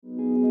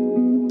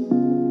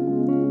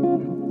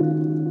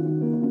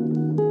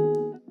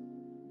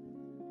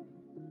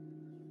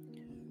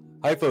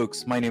Hi,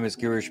 folks. My name is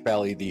Girish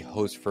Bali, the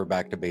host for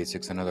Back to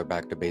Basics, another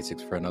Back to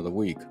Basics for another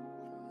week.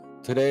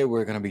 Today,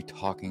 we're going to be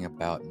talking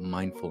about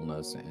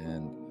mindfulness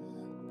and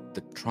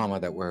the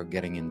trauma that we're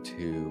getting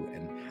into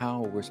and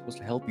how we're supposed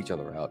to help each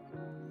other out.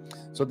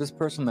 So, this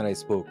person that I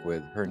spoke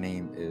with, her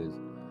name is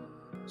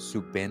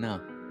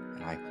Subena,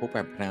 and I hope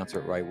I pronounce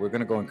it right. We're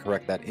going to go and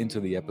correct that into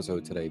the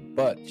episode today,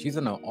 but she's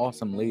an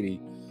awesome lady,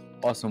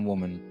 awesome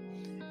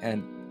woman,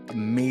 and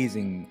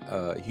amazing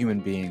human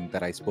being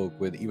that I spoke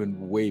with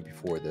even way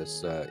before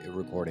this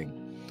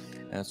recording.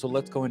 So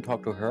let's go and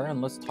talk to her,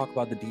 and let's talk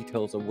about the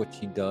details of what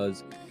she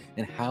does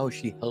and how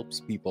she helps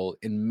people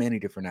in many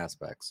different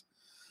aspects.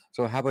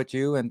 So how about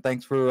you? And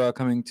thanks for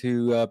coming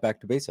to Back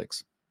to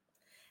Basics.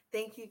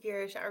 Thank you,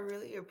 Garish. I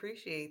really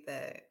appreciate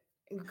that.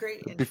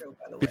 Great Bef- intro,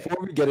 by the way. Before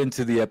we get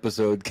into the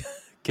episode,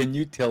 can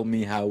you tell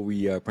me how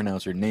we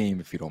pronounce your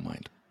name, if you don't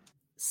mind?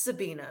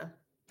 Sabina.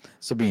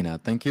 Sabina,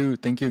 thank you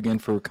again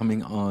for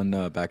coming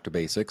on Back to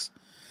Basics.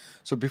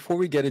 So before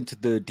we get into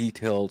the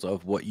details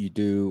of what you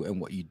do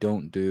and what you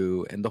don't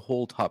do, and the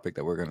whole topic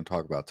that we're going to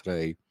talk about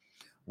today,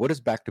 what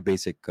does Back to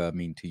Basic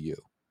mean to you?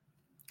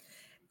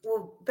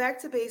 Well,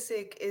 back to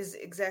basic is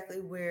exactly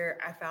where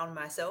I found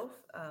myself.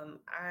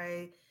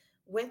 I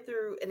went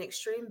through an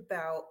extreme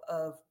bout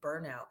of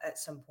burnout at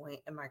some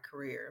point in my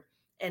career.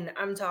 And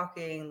I'm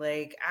talking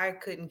like I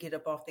couldn't get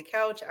up off the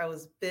couch. I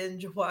was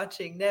binge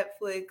watching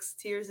Netflix,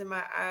 tears in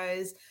my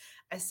eyes.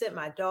 I sent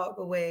my dog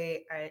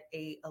away. I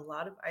ate a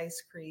lot of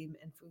ice cream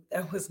and food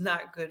that was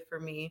not good for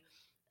me.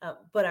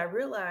 But I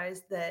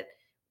realized that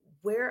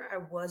where I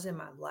was in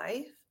my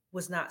life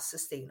was not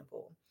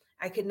sustainable.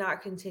 I could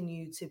not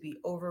continue to be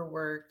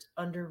overworked,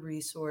 under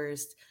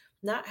resourced,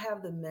 not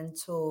have the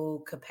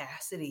mental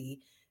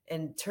capacity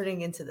and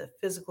turning into the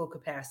physical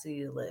capacity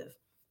to live.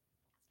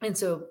 And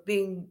so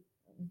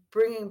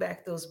bringing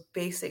back those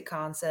basic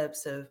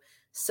concepts of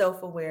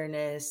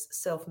self-awareness,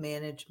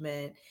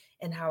 self-management,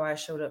 and how I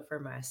showed up for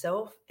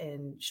myself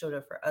and showed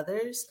up for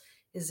others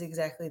is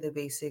exactly the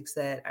basics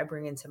that I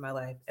bring into my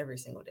life every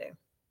single day.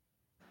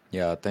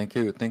 Yeah, thank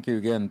you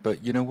again.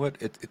 But you know what?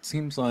 It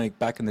seems like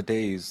back in the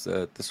days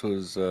this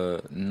was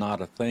not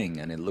a thing,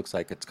 and it looks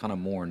like it's kind of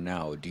more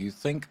now. Do you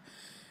think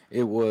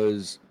it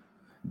was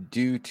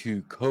due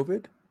to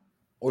COVID,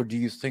 or do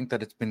you think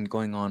that it's been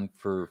going on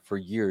for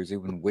years,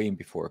 even way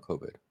before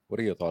COVID? What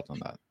are your thoughts on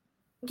that?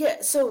 Yeah,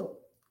 so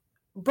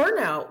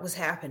burnout was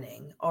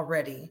happening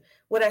already.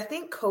 What I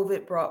think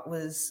COVID brought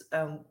was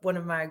one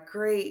of my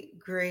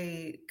great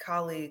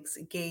colleagues,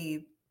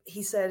 Gabe.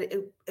 He said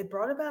it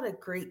brought about a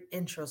great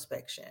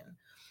introspection.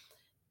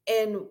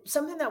 And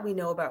something that we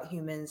know about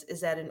humans is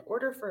that in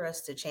order for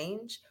us to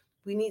change,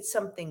 we need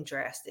something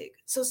drastic.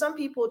 So some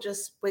people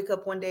just wake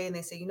up one day and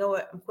they say, you know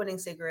what, I'm quitting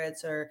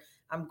cigarettes or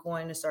I'm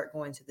going to start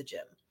going to the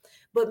gym.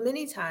 But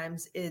many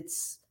times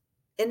it's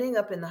ending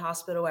up in the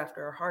hospital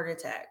after a heart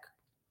attack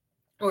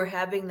or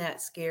having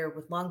that scare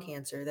with lung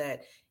cancer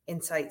that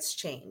incites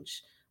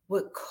change.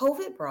 What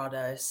COVID brought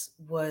us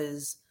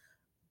was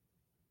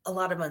a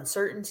lot of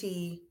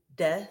uncertainty,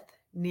 death,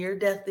 near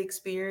death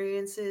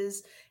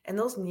experiences, and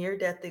those near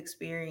death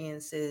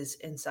experiences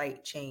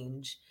incite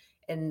change.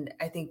 And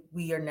I think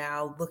we are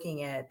now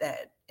looking at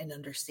that and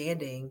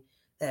understanding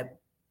that,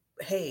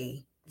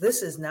 hey,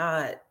 this is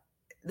not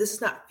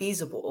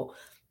feasible.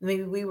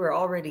 Maybe we were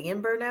already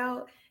in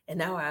burnout and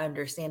now I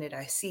understand it.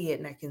 I see it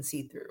and I can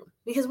see through.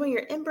 Because when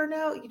you're in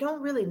burnout, you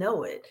don't really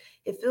know it.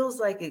 It feels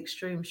like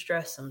extreme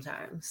stress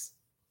sometimes.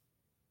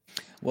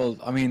 Well,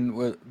 I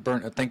mean,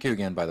 thank you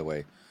again, by the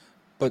way.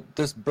 But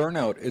this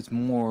burnout is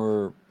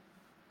more,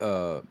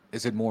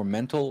 is it more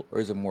mental or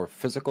is it more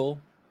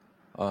physical?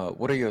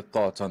 What are your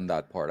thoughts on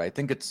that part? I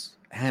think it's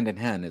hand in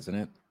hand, isn't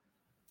it?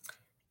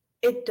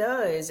 It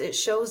does. It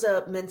shows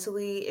up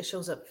mentally, it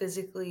shows up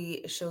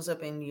physically, it shows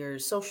up in your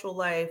social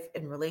life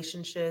and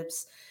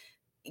relationships.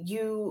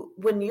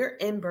 When you're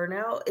in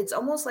burnout, it's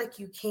almost like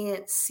you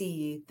can't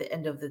see the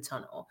end of the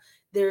tunnel.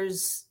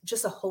 There's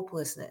just a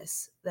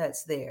hopelessness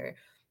that's there.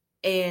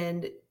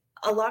 And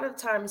a lot of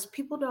times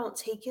people don't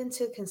take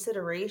into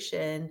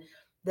consideration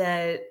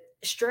that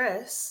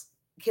stress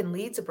can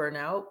lead to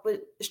burnout,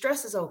 but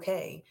stress is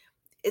okay.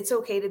 It's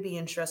okay to be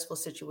in stressful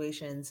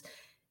situations.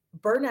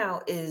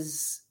 Burnout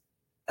is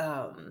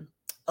um,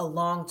 a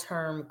long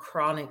term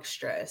chronic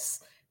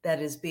stress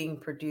that is being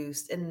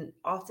produced. And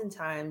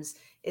oftentimes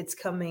it's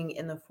coming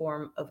in the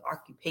form of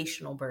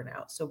occupational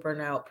burnout. So,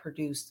 burnout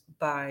produced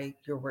by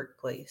your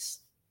workplace.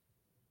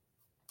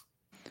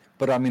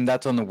 But I mean,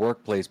 that's on the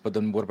workplace. But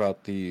then what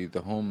about the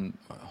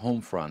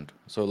home front?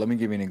 So let me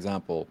give you an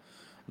example.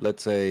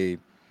 Let's say,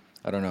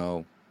 I don't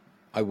know,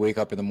 I wake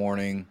up in the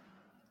morning,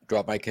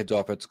 drop my kids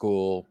off at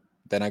school,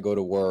 then I go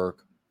to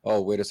work. Oh,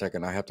 wait a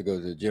second, I have to go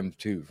to the gym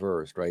too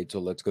first, right? So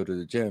let's go to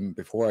the gym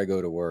before I go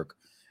to work.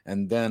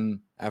 And then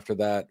after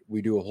that,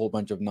 we do a whole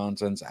bunch of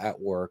nonsense at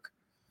work.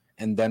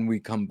 And then we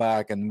come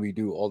back and we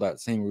do all that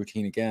same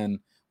routine again,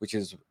 which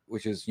is,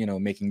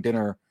 making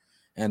dinner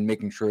and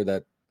making sure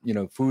that,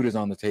 food is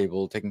on the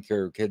table, taking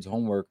care of kids'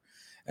 homework.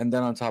 And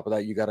then on top of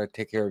that, you got to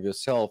take care of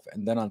yourself.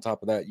 And then on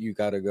top of that, you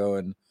got to go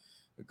and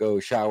go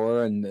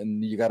shower,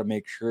 and you got to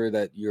make sure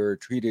that you're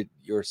treated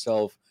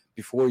yourself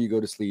before you go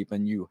to sleep,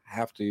 and you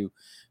have to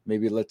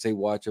maybe, let's say,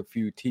 watch a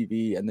few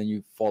TV, and then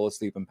you fall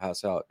asleep and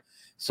pass out.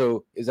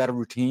 So is that a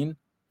routine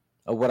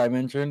of what I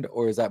mentioned,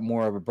 or is that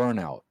more of a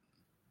burnout?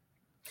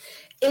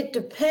 It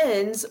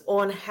depends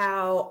on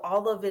how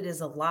all of it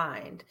is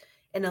aligned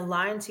and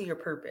aligned to your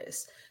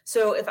purpose.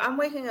 So if I'm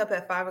waking up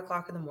at 5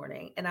 o'clock in the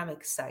morning and I'm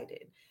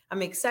excited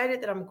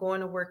that I'm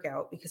going to work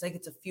out because I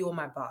get to fuel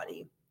my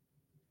body.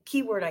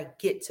 Keyword, I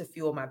get to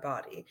fuel my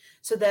body.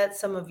 So that's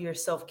some of your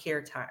self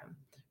care time,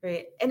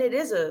 right? And it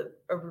is a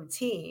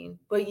routine,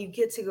 but you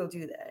get to go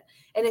do that.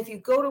 And if you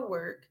go to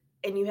work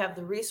and you have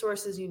the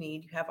resources you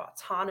need, you have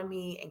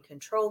autonomy and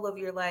control of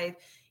your life,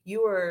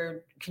 you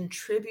are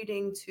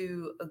contributing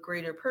to a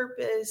greater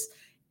purpose,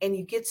 and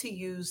you get to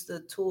use the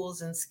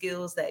tools and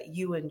skills that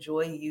you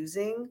enjoy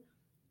using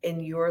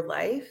in your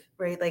life,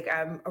 right? Like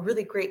I'm a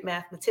really great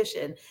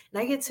mathematician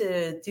and I get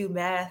to do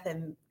math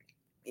and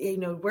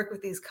work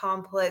with these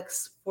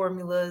complex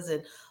formulas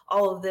and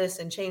all of this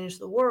and change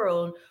the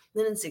world,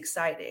 then it's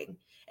exciting.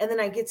 And then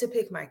I get to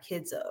pick my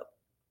kids up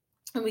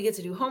and we get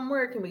to do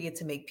homework and we get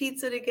to make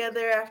pizza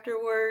together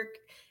after work.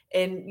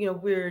 And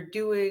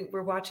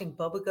we're watching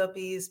Bubba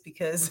Guppies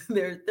because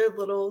they're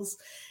littles.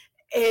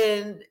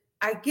 And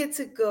I get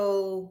to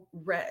go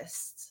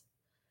rest.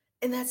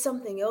 And that's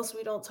something else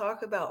we don't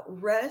talk about.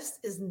 Rest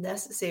is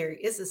necessary,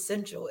 it's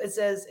essential. It's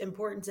as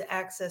important to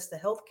access to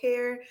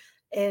healthcare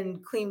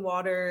and clean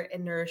water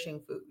and nourishing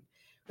food.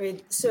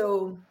 Right.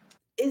 So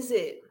is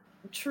it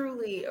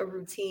truly a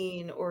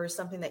routine or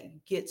something that you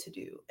get to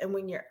do? And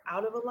when you're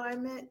out of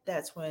alignment,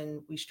 that's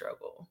when we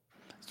struggle.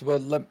 So, well,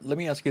 let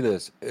me ask you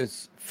this: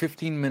 is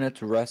 15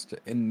 minutes rest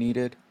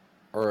needed,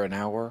 or an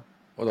hour,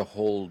 or the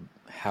whole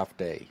half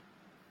day?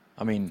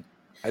 I mean,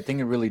 I think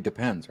it really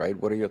depends, right?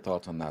 What are your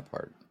thoughts on that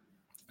part?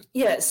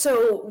 Yeah,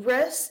 so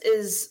rest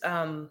is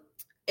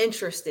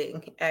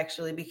interesting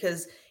actually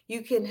because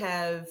you can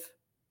have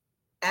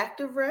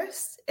active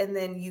rest and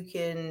then you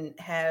can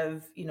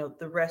have,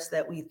 the rest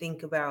that we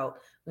think about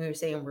when we're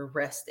saying we're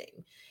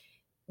resting.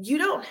 You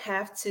don't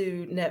have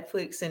to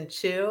Netflix and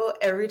chill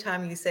every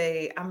time you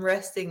say, I'm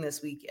resting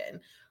this weekend.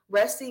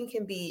 Resting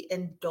can be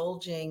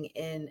indulging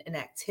in an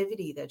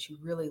activity that you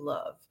really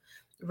love.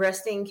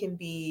 Resting can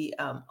be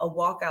a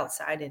walk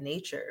outside in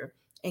nature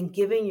and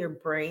giving your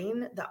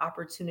brain the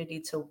opportunity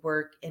to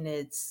work in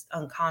its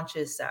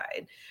unconscious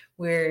side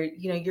where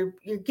you're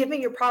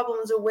giving your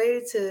problems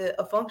away to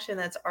a function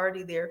that's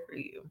already there for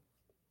you.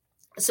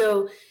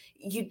 So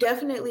you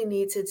definitely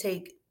need to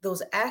take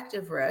those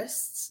active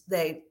rests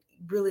that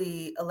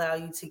really allow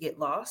you to get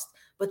lost,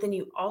 but then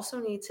you also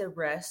need to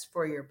rest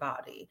for your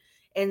body.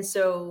 And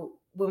so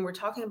when we're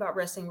talking about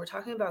resting, we're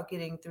talking about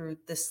getting through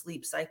the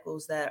sleep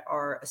cycles that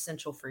are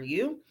essential for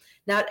you.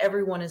 Not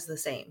everyone is the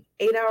same.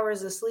 8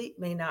 hours of sleep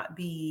may not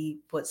be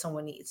what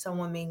someone needs.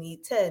 Someone may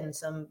need 10,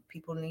 some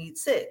people need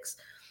 6.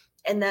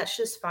 And that's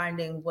just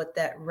finding what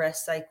that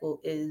rest cycle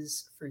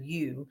is for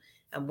you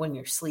when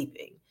you're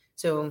sleeping.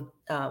 So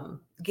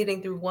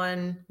getting through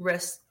one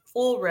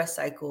full rest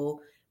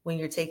cycle when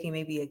you're taking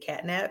maybe a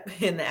cat nap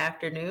in the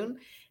afternoon.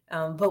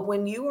 But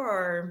when you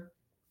are,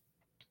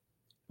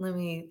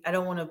 I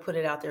don't want to put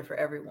it out there for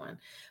everyone,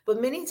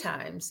 but many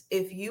times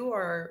if you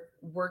are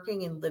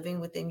working and living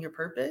within your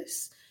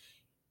purpose,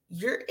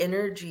 your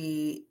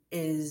energy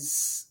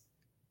is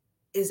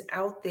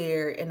out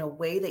there in a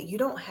way that you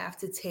don't have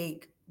to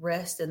take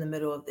rest in the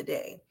middle of the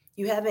day.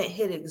 You haven't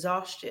hit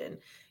exhaustion.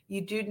 You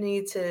do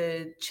need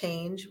to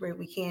change, right?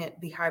 We can't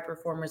be high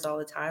performers all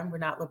the time. We're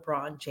not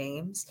LeBron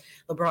James.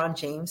 LeBron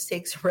James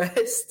takes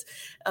rest.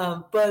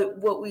 But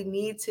what we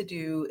need to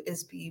do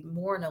is be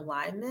more in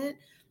alignment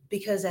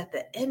because at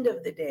the end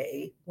of the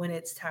day, when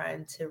it's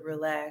time to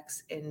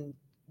relax and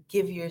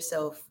give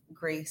yourself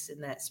grace in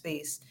that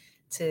space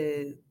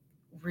to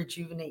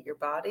rejuvenate your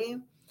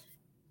body,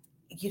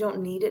 you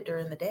don't need it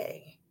during the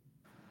day.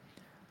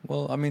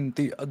 Well, I mean,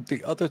 the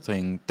other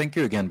thing. Thank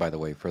you again, by the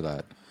way, for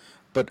that.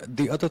 But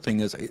the other thing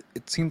is,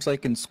 it seems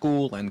like in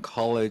school and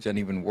college and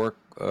even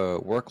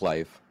work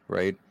life,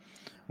 right?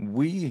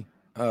 We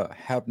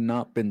have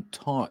not been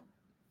taught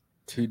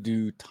to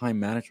do time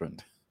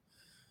management,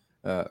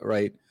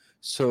 right?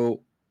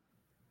 So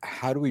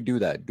how do we do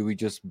that? Do we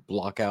just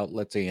block out,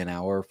 let's say, an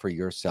hour for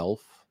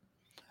yourself,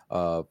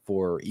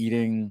 for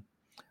eating,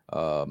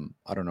 I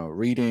don't know,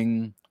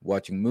 reading,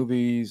 watching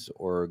movies,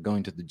 or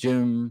going to the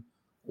gym,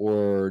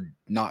 or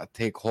not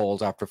take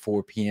calls after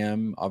 4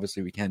 p.m.?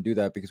 Obviously, we can't do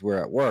that because we're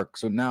at work.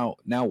 So now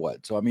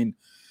what? So I mean,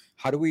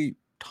 how do we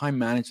time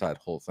manage that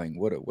whole thing?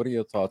 What are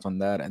your thoughts on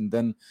that? And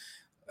then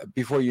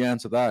before you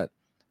answer that,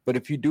 but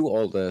if you do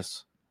all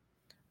this,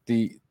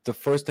 the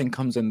first thing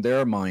comes in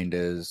their mind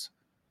is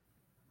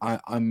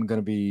I'm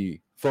gonna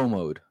be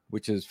FOMO'd,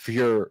 which is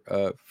fear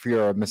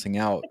of missing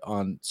out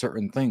on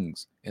certain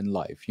things in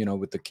life,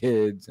 with the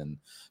kids and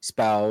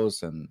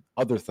spouse and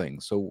other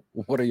things. So,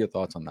 what are your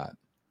thoughts on that?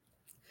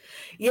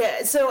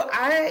 Yeah, so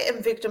I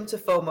am victim to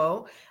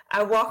FOMO.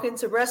 I walk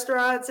into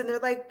restaurants and they're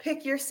like,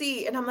 pick your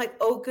seat. And I'm like,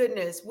 oh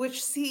goodness,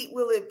 which seat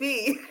will it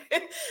be?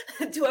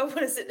 Do I want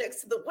to sit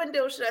next to the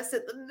window? Should I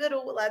sit in the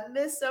middle? Will I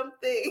miss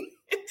something?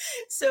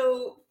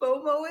 So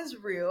FOMO is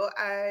real.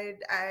 I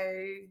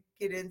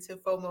get into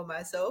FOMO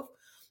myself.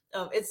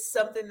 It's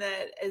something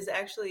that is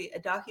actually a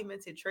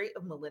documented trait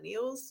of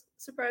millennials,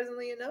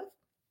 surprisingly enough.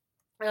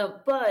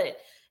 But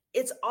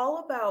it's all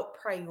about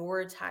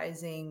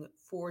prioritizing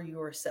for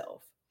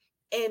yourself.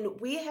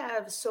 And we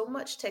have so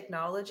much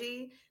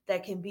technology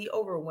that can be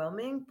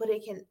overwhelming, but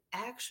it can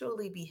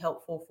actually be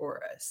helpful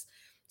for us.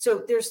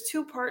 So there's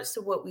two parts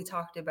to what we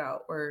talked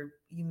about or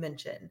you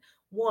mentioned.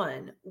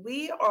 One,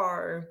 we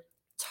are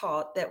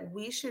taught that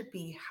we should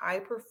be high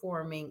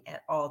performing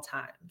at all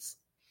times.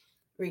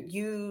 Right?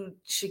 You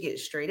should get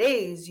straight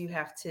A's. You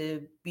have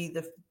to be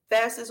the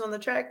fastest on the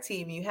track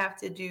team. You have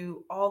to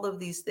do all of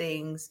these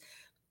things,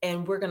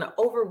 and we're going to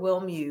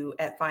overwhelm you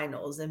at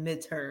finals and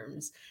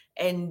midterms,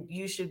 and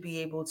you should be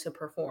able to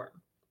perform.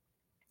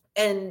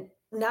 And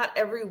not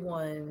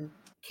everyone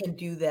can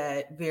do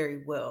that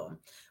very well.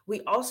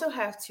 We also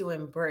have to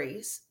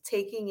embrace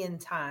taking in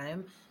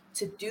time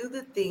to do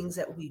the things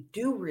that we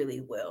do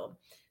really well.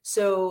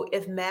 So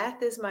if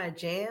math is my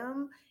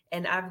jam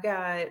and I've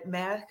got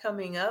math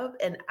coming up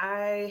and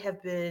I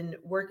have been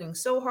working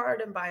so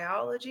hard in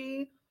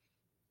biology,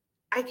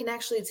 I can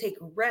actually take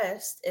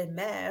rest in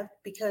math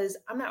because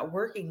I'm not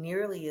working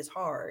nearly as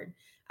hard.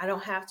 I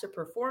don't have to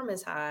perform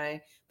as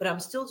high, but I'm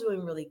still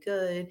doing really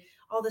good.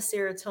 All the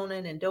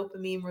serotonin and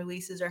dopamine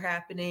releases are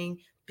happening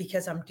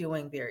because I'm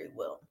doing very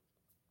well.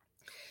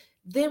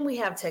 Then we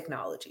have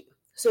technology.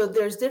 So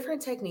there's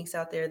different techniques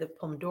out there, the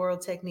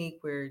Pomodoro technique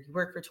where you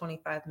work for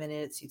 25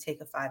 minutes, you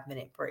take a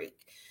 5-minute break.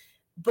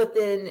 But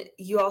then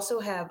you also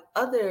have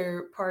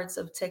other parts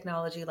of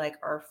technology like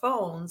our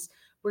phones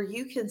where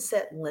you can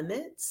set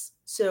limits.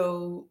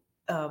 So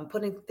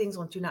putting things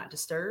on do not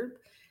disturb,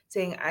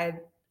 saying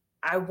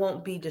I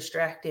won't be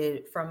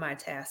distracted from my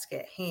task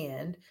at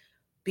hand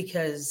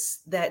because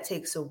that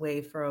takes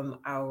away from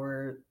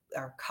our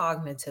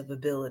cognitive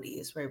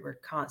abilities, right? We're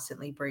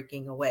constantly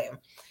breaking away.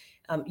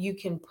 You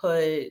can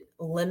put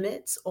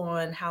limits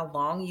on how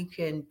long you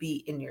can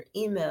be in your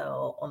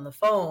email, on the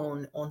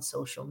phone, on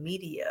social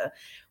media,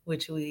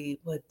 which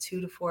what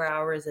 2 to 4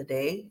 hours a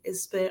day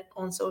is spent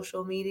on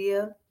social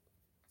media.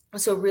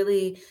 So,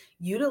 really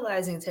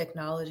utilizing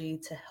technology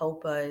to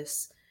help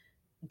us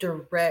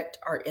direct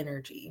our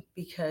energy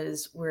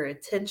because where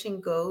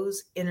attention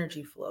goes,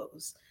 energy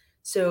flows.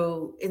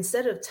 So,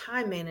 instead of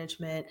time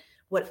management,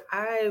 what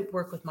I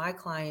work with my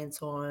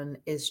clients on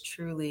is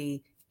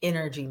truly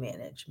energy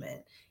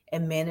management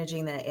and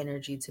managing that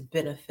energy to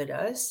benefit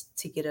us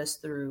to get us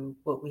through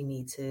what we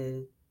need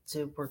to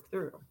work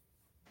through.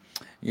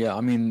 Yeah,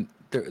 I mean,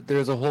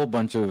 there's a whole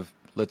bunch of,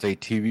 let's say,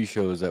 TV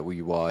shows that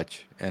we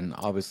watch, and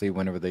obviously,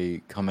 whenever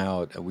they come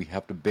out, we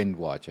have to binge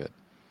watch it.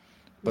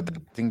 But I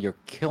Mhm. think you're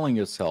killing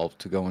yourself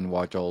to go and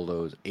watch all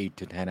those 8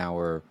 to 10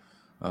 hour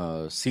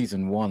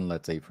season one,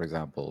 let's say, for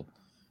example.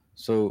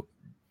 So,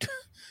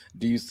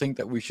 do you think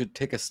that we should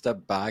take a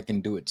step back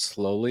and do it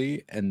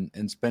slowly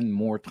and spend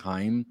more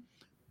time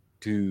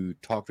to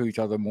talk to each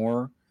other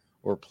more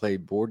or play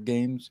board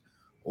games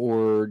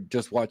or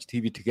just watch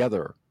TV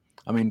together?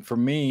 I mean, for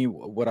me,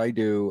 what I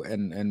do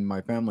and my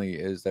family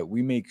is that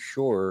we make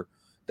sure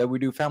that we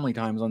do family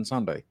times on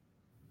Sunday.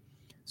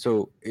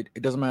 So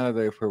it doesn't matter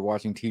that if we're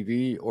watching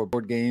TV or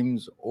board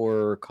games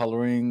or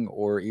coloring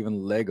or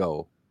even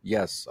Lego.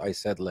 Yes, I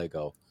said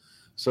Lego.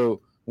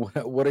 So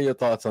what are your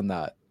thoughts on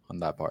that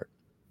part?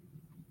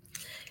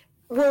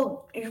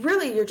 Well,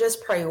 really, you're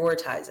just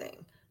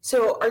prioritizing.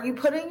 So, are you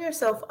putting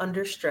yourself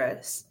under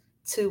stress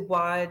to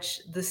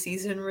watch the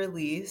season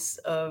release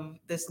of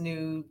this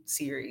new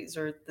series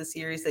or the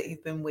series that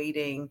you've been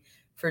waiting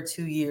for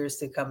 2 years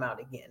to come out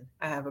again?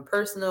 I have a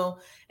personal,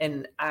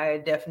 and I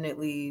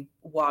definitely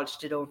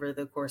watched it over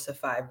the course of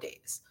 5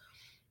 days.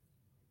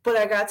 But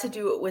I got to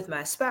do it with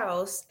my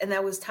spouse, and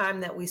that was time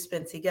that we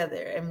spent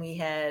together. And we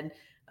had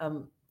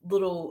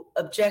little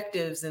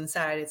objectives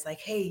inside. It's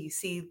like, hey, you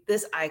see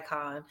this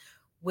icon?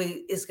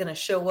 Wait, it's going to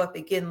show up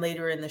again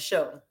later in the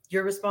show.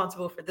 You're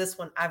responsible for this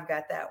one. I've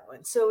got that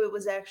one. So it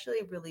was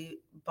actually really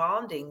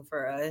bonding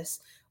for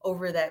us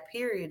over that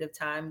period of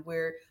time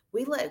where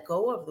we let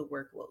go of the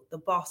workload, the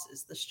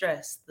bosses, the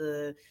stress,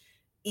 the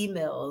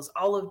emails,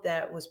 all of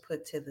that was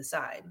put to the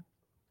side.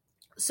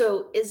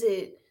 So is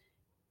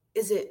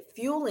it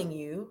fueling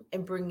you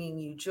and bringing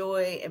you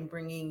joy and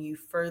bringing you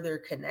further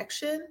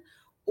connection,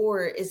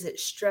 or is it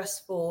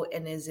stressful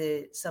and is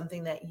it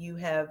something that you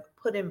have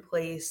put in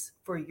place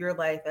for your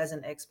life as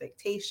an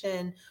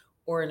expectation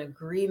or an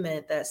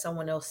agreement that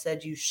someone else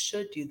said you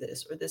should do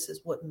this or this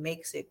is what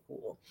makes it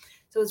cool?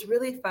 So it's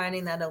really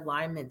finding that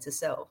alignment to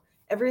self.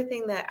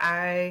 Everything that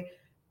I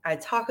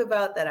talk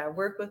about, that I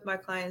work with my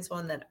clients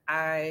on, that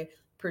I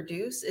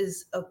produce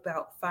is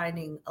about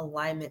finding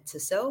alignment to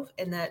self.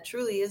 And that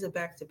truly is a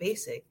back to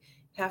basic.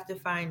 You have to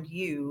find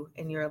you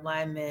and your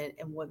alignment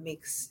and what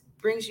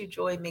brings you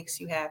joy, makes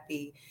you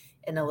happy,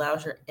 and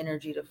allows your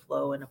energy to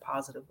flow in a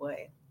positive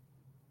way.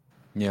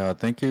 Yeah,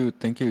 thank you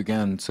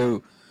again.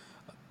 So,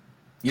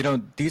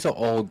 these are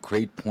all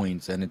great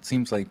points, and it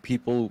seems like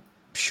people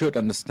should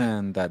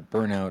understand that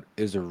burnout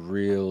is a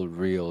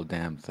real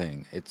damn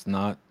thing. It's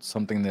not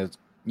something that's,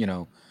 you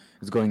know,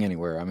 is going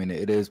anywhere. I mean,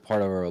 it is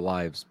part of our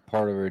lives,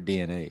 part of our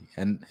DNA,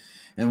 and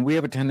we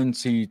have a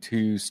tendency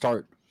to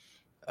start.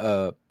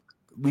 Uh,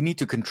 we need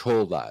to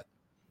control that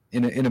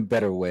in a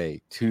better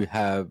way to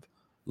have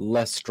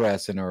less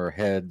stress in our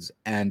heads,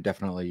 and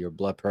definitely your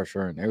blood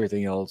pressure and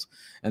everything else.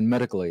 And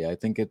medically, I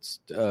think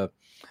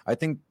I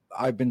think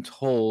I've been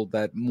told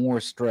that more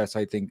stress,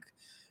 I think,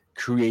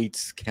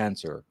 creates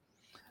cancer.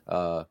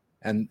 uh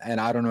and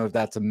I don't know if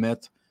that's a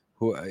myth.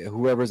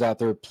 Whoever's out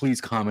there,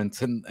 please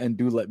comment and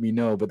do let me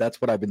know, but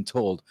that's what I've been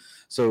told.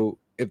 So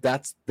if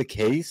that's the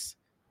case,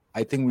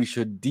 I think we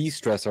should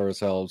de-stress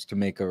ourselves to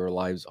make our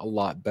lives a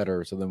lot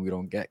better so then we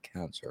don't get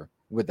cancer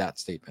with that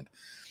statement.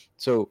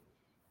 So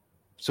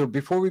so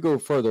before we go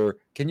further,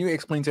 can you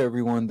explain to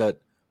everyone that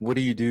what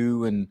do you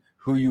do and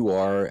who you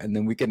are, and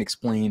then we can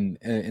explain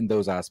in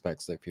those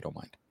aspects if you don't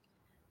mind.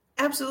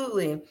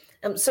 Absolutely.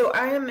 So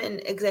I am an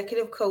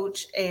executive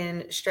coach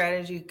and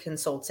strategy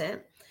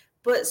consultant,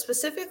 but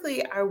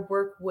specifically, I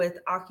work with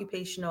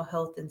occupational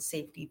health and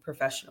safety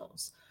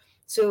professionals.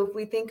 So if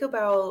we think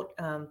about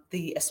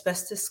the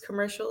asbestos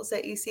commercials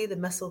that you see, the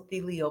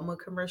mesothelioma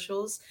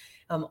commercials,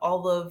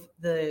 all of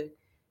the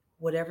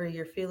whatever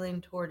you're feeling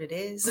toward it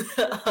is,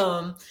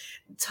 um,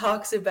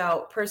 talks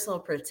about personal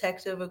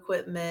protective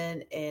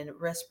equipment and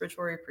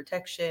respiratory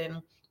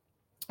protection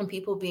and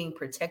people being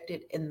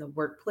protected in the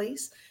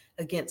workplace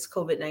against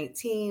COVID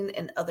 19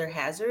 and other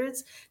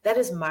hazards. That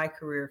is my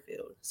career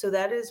field. So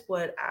that is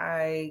what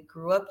I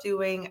grew up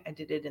doing. I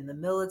did it in the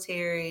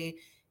military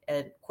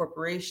and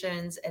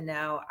corporations, and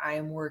now I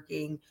am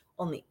working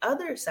on the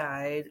other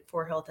side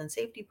for health and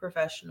safety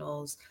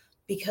professionals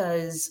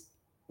because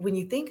when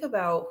you think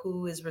about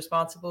who is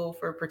responsible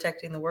for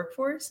protecting the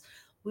workforce,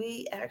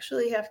 we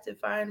actually have to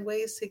find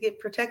ways to get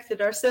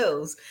protected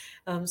ourselves.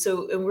 And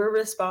we're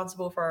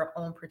responsible for our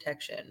own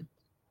protection.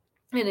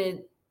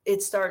 And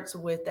it starts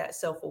with that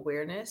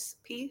self-awareness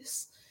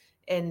piece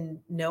and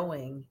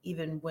knowing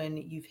even when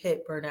you've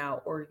hit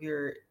burnout or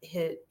you're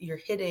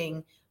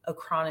hitting a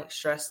chronic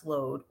stress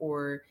load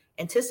or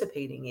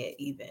anticipating it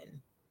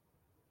even.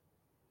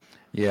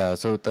 Yeah,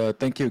 so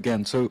thank you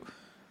again. So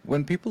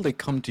when people they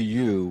come to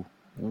you,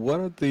 what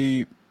are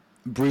the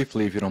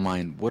briefly, if you don't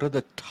mind, what are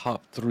the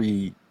top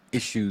three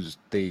issues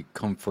they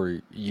come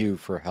for you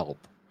for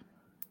help?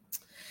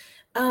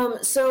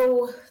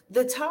 So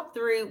the top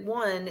three,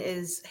 one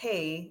is,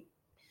 hey,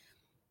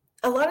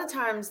 a lot of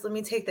times, let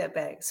me take that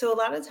back. So, a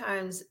lot of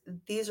times,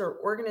 these are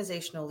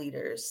organizational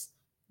leaders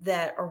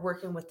that are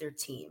working with their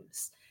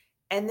teams.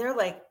 And they're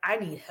like, I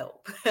need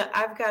help.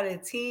 I've got a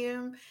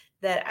team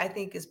that I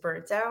think is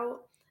burnt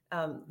out.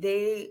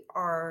 They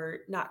are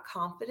not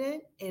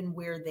confident in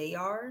where they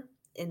are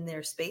in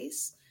their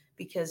space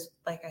because,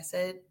 like I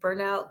said,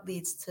 burnout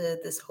leads to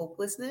this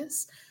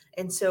hopelessness.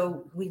 And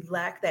so we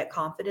lack that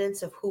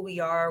confidence of who we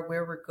are,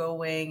 where we're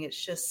going.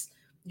 It's just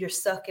you're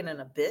stuck in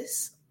an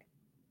abyss.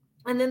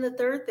 And then the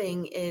third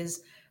thing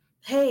is,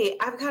 hey,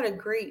 I've got a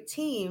great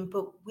team,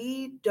 but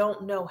we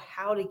don't know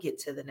how to get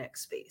to the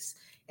next space.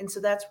 And so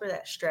that's where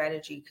that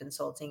strategy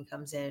consulting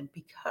comes in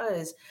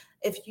because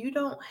if you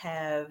don't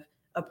have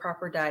a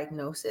proper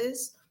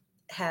diagnosis,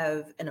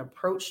 have an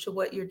approach to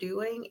what you're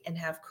doing, and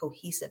have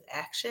cohesive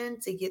action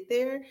to get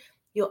there,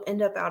 you'll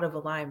end up out of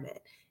alignment.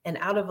 And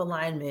out of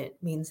alignment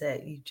means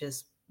that you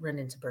just run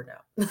into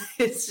burnout.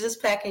 It's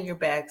just packing your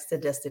bags to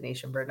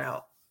destination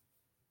burnout.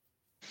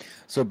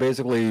 So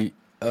basically,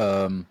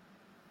 um,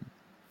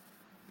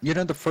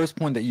 the first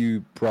point that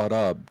you brought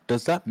up,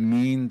 does that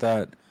mean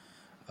that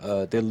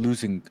they're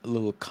losing a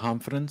little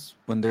confidence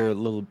when they're a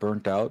little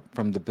burnt out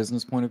from the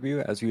business point of view,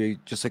 as you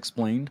just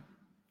explained?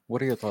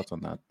 What are your thoughts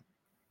on that?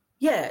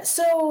 Yeah.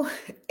 So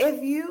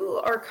if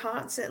you are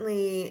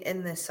constantly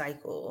in this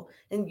cycle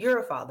and you're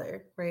a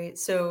father, right?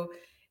 So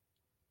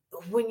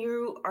when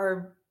you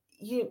are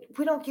we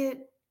don't get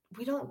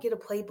a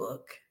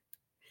playbook.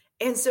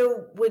 And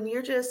so when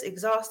you're just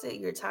exhausted,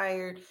 you're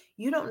tired,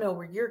 you don't know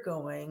where you're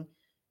going,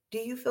 do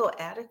you feel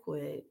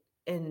adequate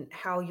in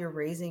how you're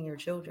raising your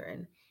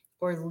children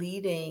or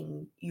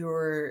leading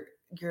your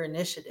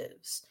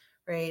initiatives,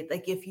 right?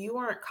 Like if you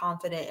aren't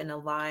confident and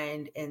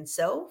aligned in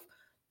self,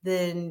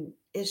 then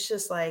it's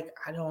just like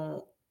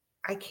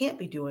I can't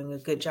be doing a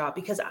good job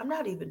because I'm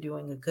not even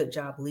doing a good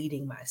job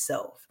leading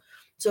myself.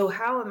 So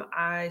how am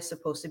I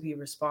supposed to be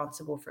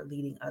responsible for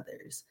leading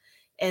others?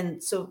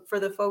 And so for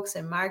the folks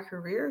in my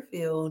career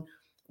field,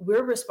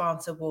 we're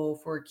responsible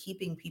for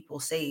keeping people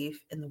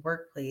safe in the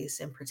workplace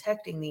and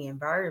protecting the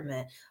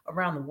environment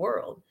around the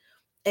world.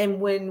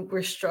 And when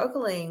we're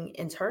struggling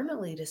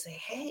internally to say,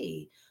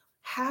 hey,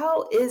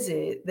 how is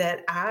it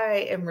that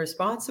I am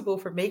responsible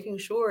for making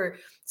sure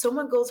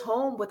someone goes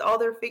home with all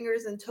their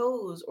fingers and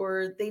toes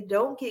or they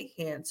don't get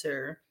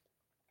cancer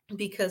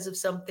because of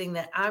something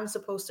that I'm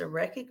supposed to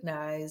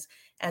recognize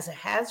as a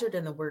hazard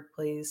in the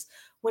workplace?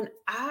 when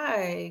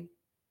I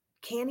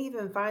can't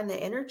even find the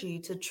energy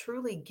to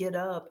truly get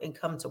up and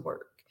come to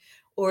work.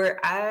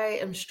 Or I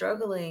am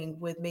struggling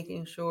with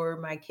making sure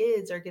my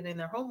kids are getting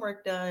their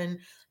homework done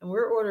and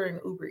we're ordering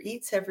Uber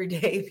Eats every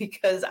day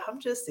because I'm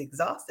just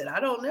exhausted. I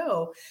don't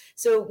know.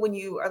 So when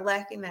you are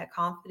lacking that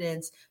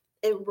confidence,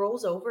 it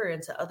rolls over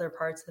into other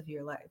parts of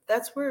your life.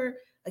 That's where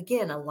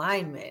again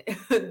alignment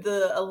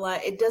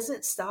it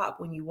doesn't stop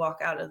when you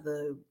walk out of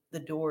the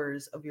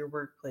doors of your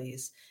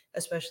workplace,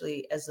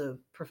 especially as a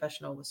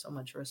professional with so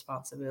much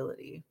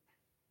responsibility.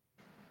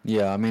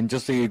 Yeah, I mean,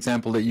 just the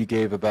example that you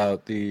gave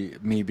about the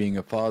me being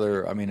a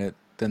father, I mean, it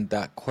then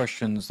that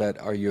questions that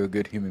are you a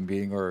good human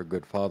being or a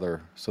good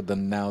father? So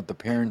then now the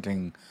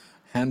parenting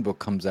handbook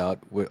comes out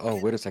with,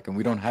 oh, wait a second,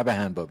 we don't have a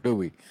handbook, do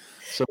we?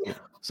 So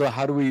so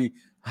how do we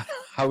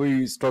how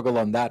we struggle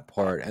on that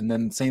part? And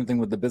then same thing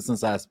with the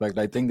business aspect.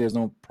 I think there's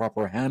no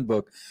proper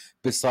handbook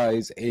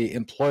besides a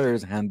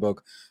employer's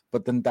handbook,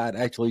 but then that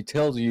actually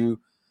tells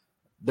you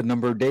the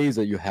number of days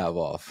that you have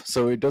off.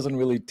 So it doesn't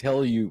really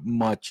tell you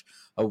much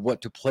of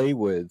what to play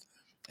with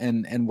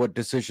and what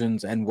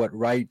decisions and what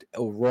right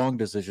or wrong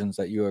decisions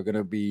that you are going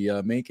to be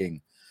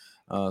making.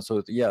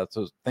 So yeah,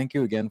 so thank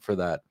you again for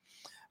that.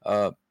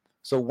 Uh,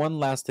 so one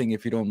last thing,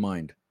 if you don't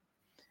mind,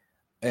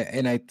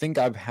 and I think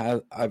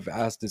I've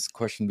asked this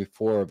question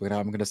before, but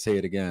I'm going to say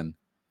it again.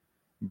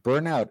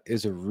 Burnout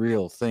is a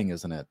real thing,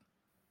 isn't it?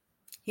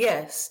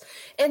 Yes.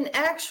 And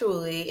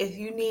actually, if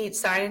you need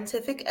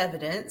scientific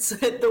evidence,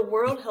 the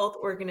World Health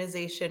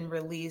Organization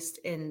released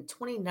in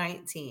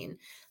 2019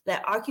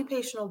 that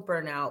occupational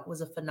burnout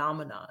was a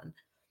phenomenon.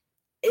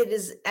 It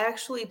is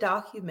actually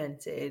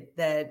documented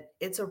that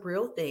it's a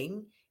real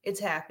thing.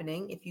 It's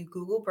happening. If you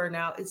Google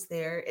burnout, it's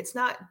there. It's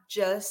not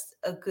just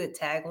a good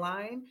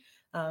tagline,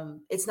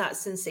 it's not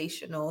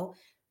sensational.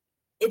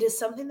 It is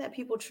something that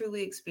people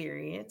truly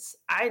experience.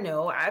 I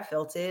know I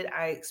felt it,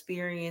 I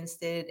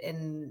experienced it,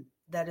 and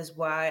that is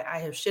why I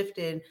have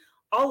shifted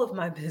all of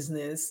my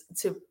business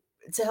to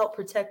help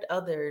protect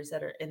others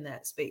that are in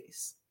that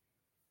space.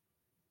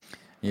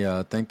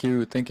 Yeah, thank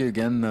you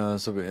again,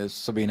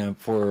 Sabina,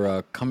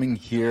 for coming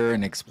here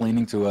and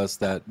explaining to us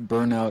that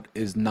burnout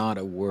is not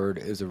a word,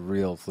 is a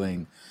real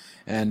thing.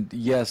 And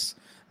yes,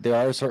 there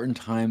are certain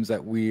times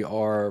that we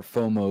are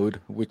FOMO'd,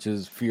 which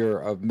is fear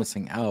of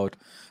missing out.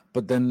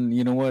 But then,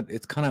 you know what?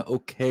 It's kind of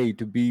okay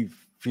to be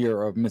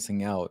fear of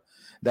missing out.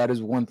 That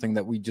is one thing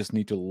that we just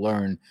need to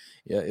learn.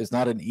 Yeah, it's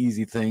not an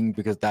easy thing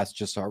because that's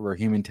just our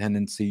human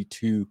tendency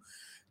to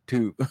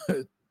to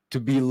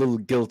be a little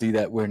guilty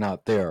that we're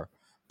not there,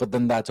 but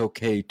then that's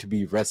okay to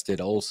be rested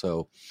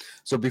also.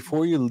 So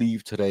before you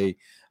leave today,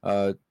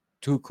 uh,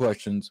 two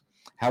questions.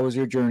 How was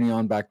your journey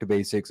on Back to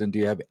Basics, and do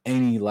you have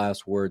any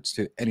last words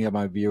to any of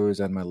my viewers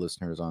and my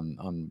listeners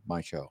on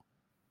my show?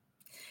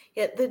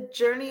 Yeah, the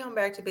journey on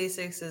Back to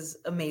Basics is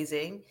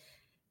amazing.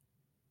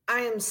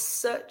 I am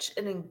such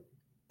an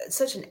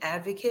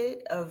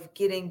advocate of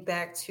getting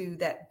back to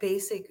that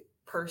basic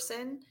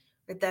person.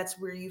 Right? That's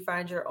where you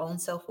find your own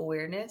self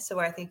awareness. So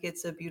I think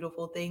it's a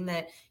beautiful thing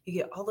that you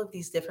get all of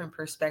these different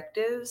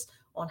perspectives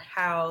on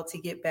how to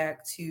get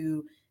back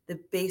to the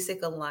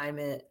basic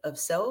alignment of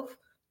self,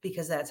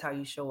 because that's how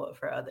you show up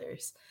for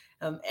others.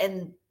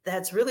 And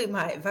that's really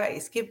my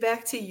advice. Get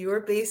back to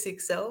your basic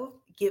self,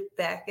 get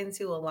back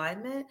into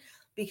alignment,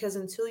 because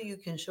until you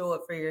can show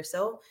up for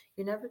yourself,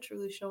 you're never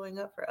truly showing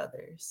up for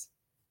others.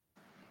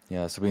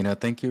 Yeah, Sabina,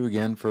 thank you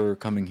again for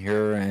coming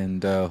here,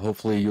 and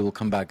hopefully you'll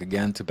come back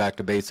again to Back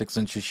to Basics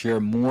and to share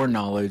more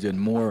knowledge and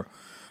more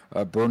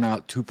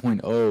Burnout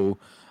 2.0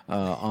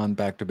 on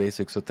Back to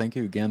Basics. So thank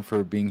you again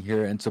for being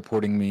here and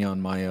supporting me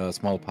on my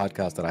small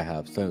podcast that I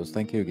have. So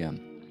thank you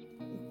again.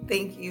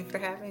 Thank you for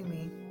having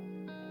me.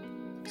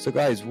 So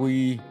guys,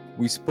 we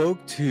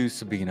spoke to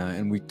Sabina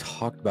and we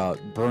talked about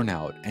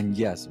burnout, and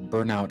yes,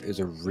 burnout is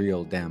a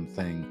real damn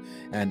thing,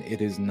 and it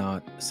is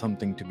not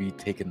something to be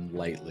taken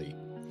lightly.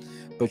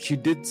 But she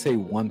did say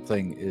one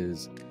thing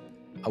is,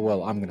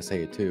 well, I'm going to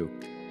say it too.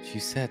 She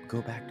said,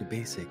 go back to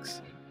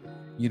basics.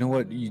 You know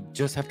what? You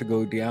just have to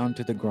go down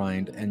to the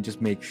grind and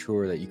just make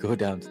sure that you go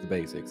down to the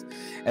basics.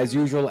 As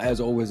usual,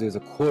 as always, there's a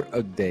quote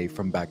a day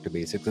from Back to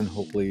Basics, and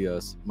hopefully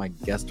my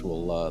guest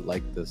will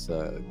like this,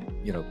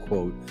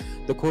 quote.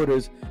 The quote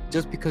is,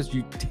 just because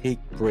you take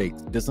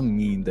breaks doesn't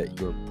mean that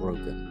you're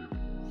broken.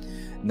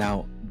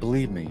 Now,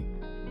 believe me,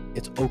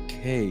 it's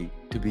okay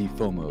to be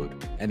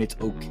FOMO'd, and it's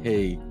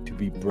okay to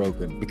be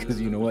broken, because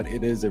you know what?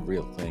 It is a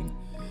real thing.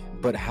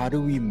 But how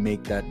do we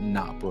make that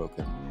not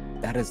broken?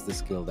 That is the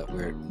skill that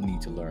we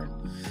need to learn.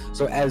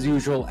 So as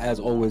usual, as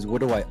always,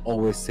 what do I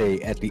always say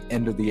at the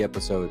end of the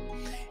episode?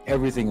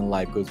 Everything in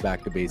life goes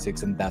back to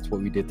basics, and that's what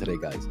we did today,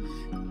 guys.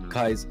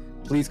 Guys,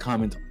 please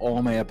comment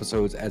all my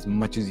episodes as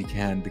much as you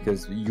can,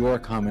 because your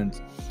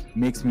comments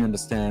makes me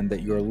understand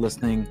that you're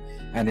listening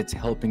and it's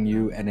helping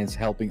you and it's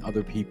helping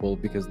other people,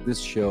 because this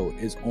show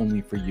is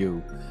only for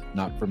you,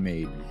 not for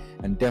me.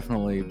 And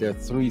definitely there are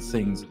three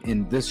things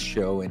in this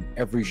show and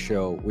every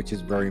show which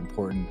is very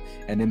important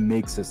and it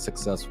makes us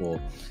successful,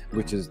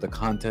 which is the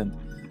content,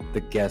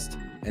 the guest,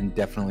 and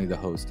definitely the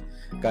host.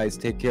 Guys,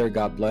 take care,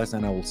 God bless,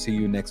 and I will see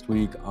you next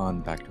week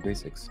on Back to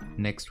Basics.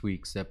 Next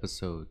week's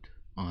episode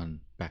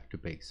on Back to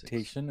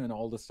Basics. And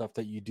all the stuff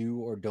that you do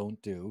or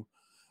don't do.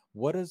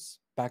 What does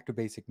Back to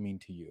Basic mean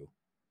to you?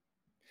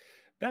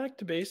 Back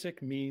to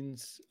basic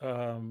means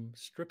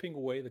stripping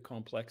away the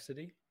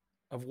complexity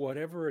of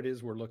whatever it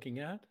is we're looking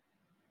at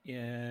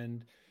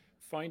and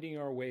finding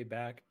our way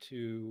back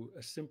to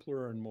a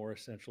simpler and more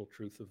essential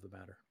truth of the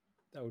matter.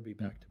 That would be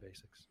back to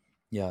basics.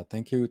 Yeah,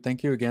 thank you.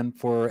 Thank you again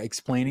for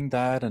explaining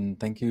that, and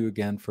thank you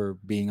again for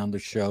being on the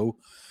show.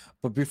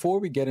 But before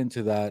we get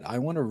into that, I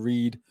want to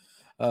read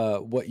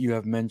what you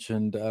have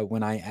mentioned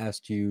when I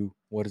asked you,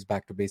 what does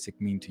Back to Basic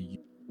mean to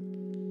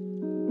you?